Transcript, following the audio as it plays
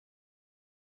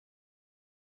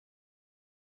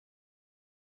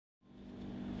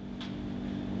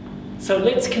So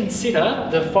let's consider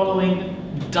the following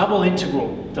double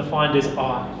integral defined as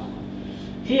I.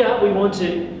 Here we want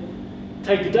to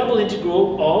take the double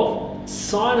integral of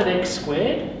sine of x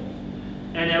squared,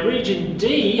 and our region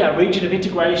D, our region of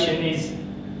integration, is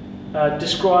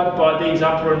described by these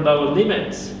upper and lower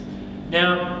limits.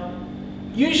 Now,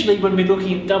 usually when we're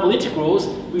looking at double integrals,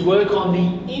 we work on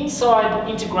the inside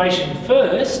integration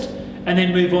first and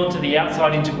then move on to the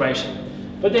outside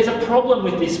integration. But there's a problem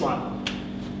with this one.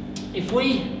 If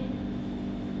we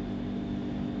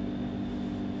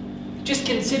just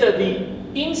consider the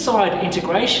inside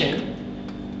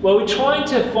integration, well, we're trying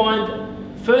to find,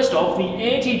 first off, the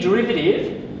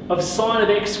antiderivative of sine of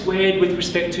x squared with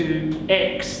respect to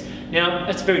x. Now,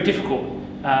 that's very difficult.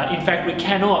 In fact, we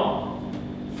cannot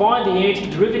find the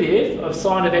antiderivative of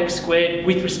sine of x squared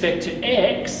with respect to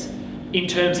x in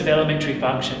terms of elementary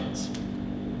functions.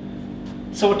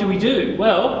 So what do we do?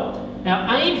 Well,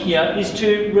 our aim here is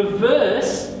to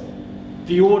reverse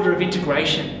the order of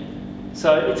integration.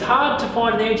 So it's hard to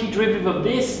find an antiderivative of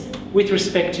this with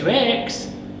respect to x,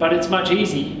 but it's much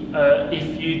easier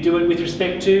if you do it with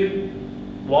respect to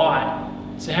y.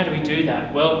 So how do we do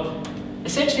that? Well,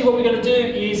 essentially what we're going to do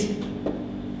is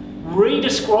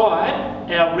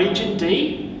re-describe our region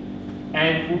D,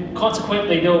 and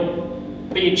consequently there'll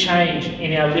be a change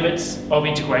in our limits of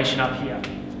integration up here.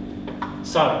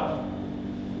 So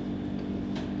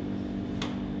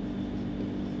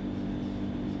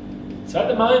at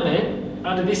the moment,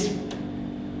 under this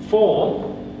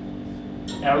form,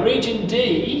 our region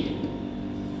D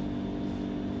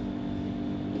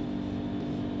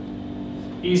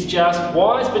is just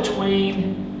y's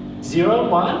between 0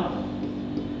 and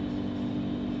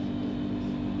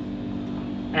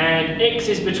 1, and x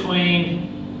is between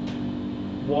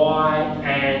y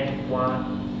and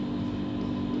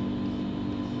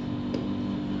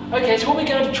 1. Okay, so what we're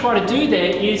going to try to do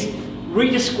there is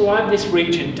re-describe this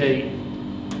region D.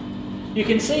 You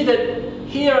can see that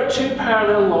here are two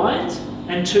parallel lines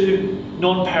and two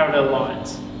non-parallel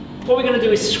lines. What we're going to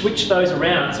do is switch those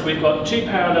around. So we've got two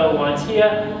parallel lines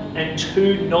here and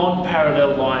two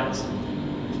non-parallel lines.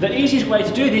 The easiest way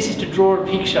to do this is to draw a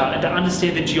picture and to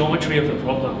understand the geometry of the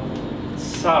problem.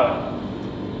 So,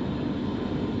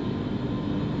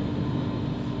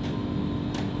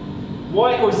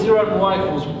 y equals 0 and y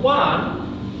equals 1,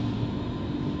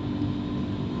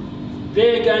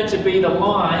 they're going to be the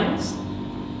lines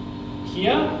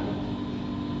here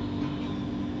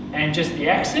and just the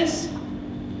axis,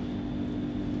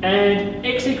 and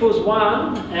x equals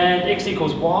 1 and x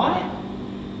equals y.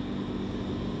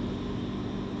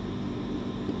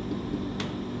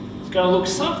 It's going to look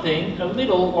something a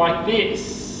little like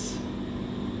this.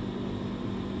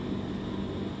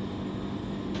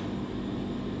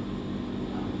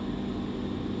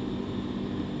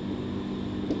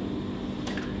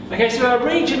 Okay, so our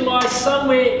region lies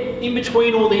somewhere in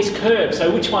between all these curves.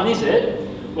 So which one is it?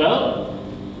 Well,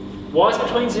 y is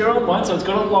between 0 and 1, so it's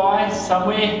got to lie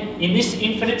somewhere in this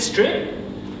infinite strip.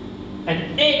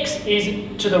 And x is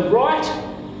to the right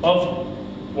of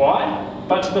y,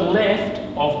 but to the left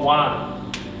of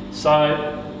 1.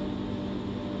 So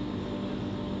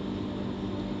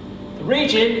the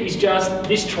region is just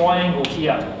this triangle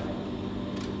here.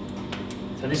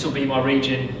 So this will be my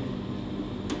region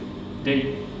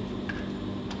D.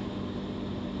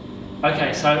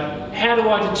 Okay, so how do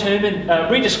I determine,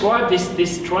 re-describe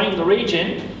this triangular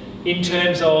region in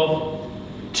terms of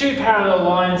two parallel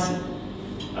lines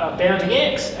bounding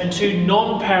x and two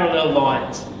non-parallel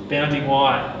lines bounding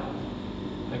y?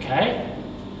 Okay,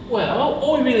 well,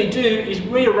 all we really do is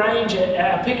rearrange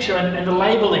our picture and the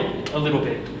labelling a little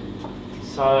bit.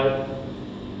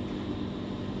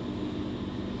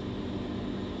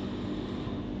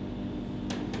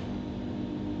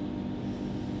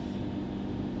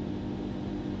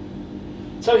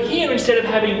 So here, instead of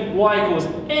having y equals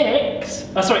x,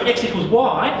 x equals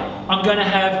y, I'm going to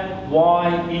have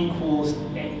y equals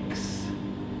x.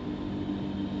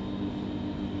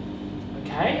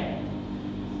 Okay?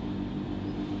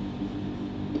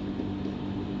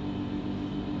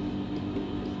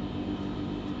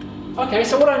 Okay,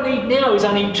 so what I need now is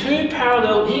I need two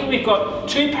parallel, here we've got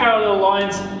two parallel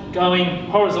lines going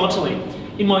horizontally.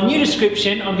 In my new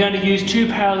description, I'm going to use two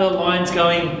parallel lines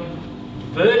going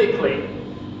vertically.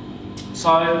 So,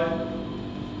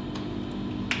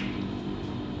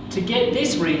 to get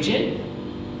this region,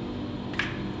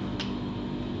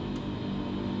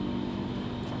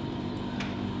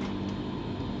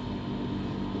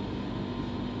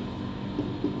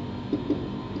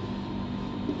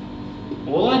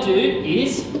 all I do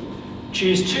is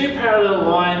choose two parallel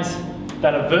lines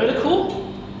that are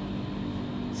vertical.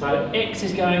 So So x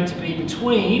is going to be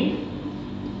between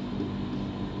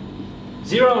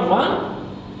 0 and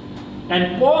 1,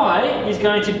 and y is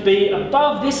going to be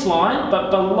above this line but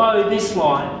below this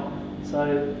line.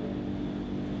 So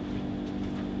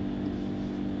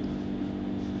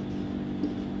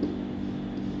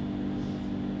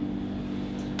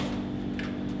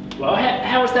well,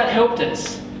 how has that helped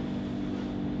us?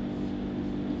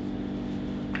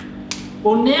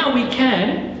 Well, now we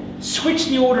can switch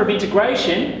the order of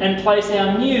integration and place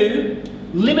our new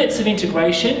limits of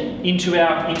integration into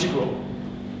our integral.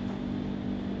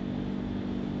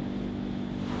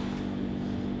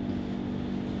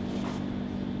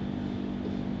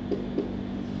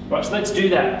 Right, so let's do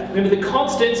that. Remember, the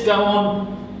constants go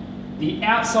on the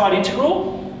outside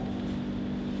integral.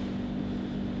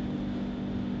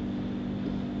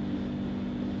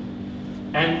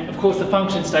 And of course the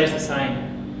function stays the same.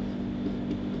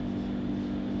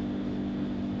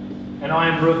 And I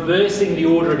am reversing the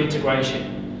order of integration.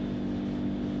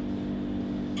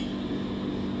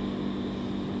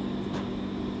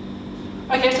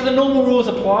 Okay, so the normal rules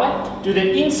apply. Do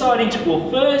the inside integral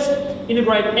first,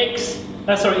 integrate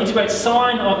integrate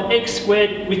sine of x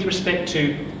squared with respect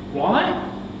to y.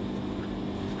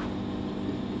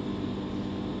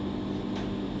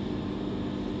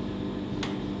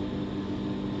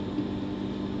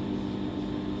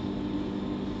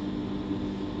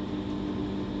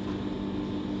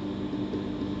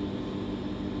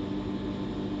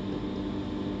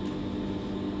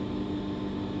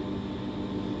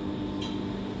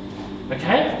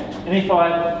 Okay, and if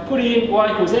I put in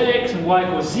y equals x and y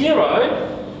equals 0,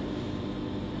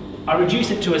 I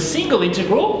reduce it to a single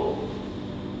integral.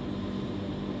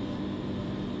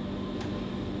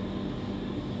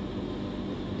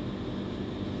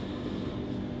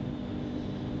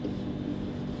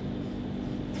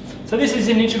 So this is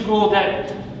an integral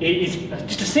that is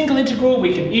just a single integral.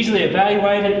 We can easily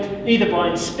evaluate it either by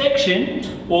inspection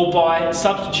or by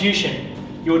substitution.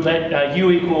 You would let u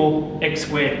equal x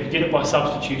squared if you did it by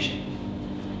substitution.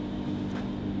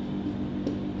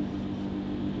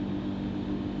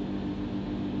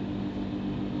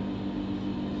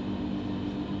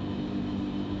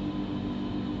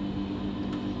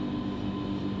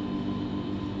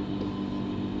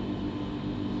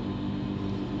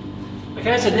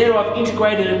 Okay, so there I've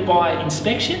integrated it by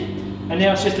inspection, and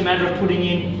now it's just a matter of putting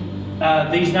in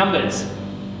these numbers.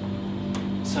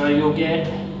 So you'll get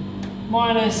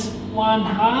minus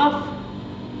 1/2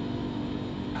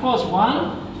 cos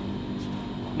 1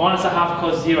 minus 1/2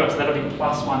 cos 0, so that'll be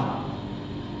plus 1/2.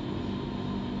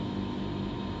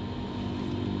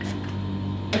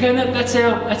 Okay, and that's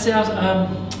our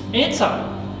answer.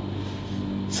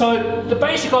 So the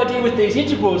basic idea with these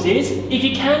integrals is, if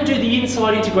you can do the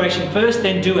inside integration first,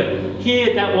 then do it.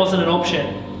 Here, that wasn't an option.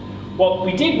 What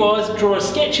we did was draw a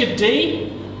sketch of D,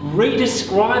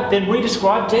 redescribe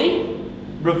D,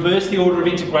 reverse the order of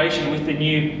integration with the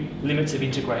new limits of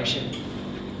integration.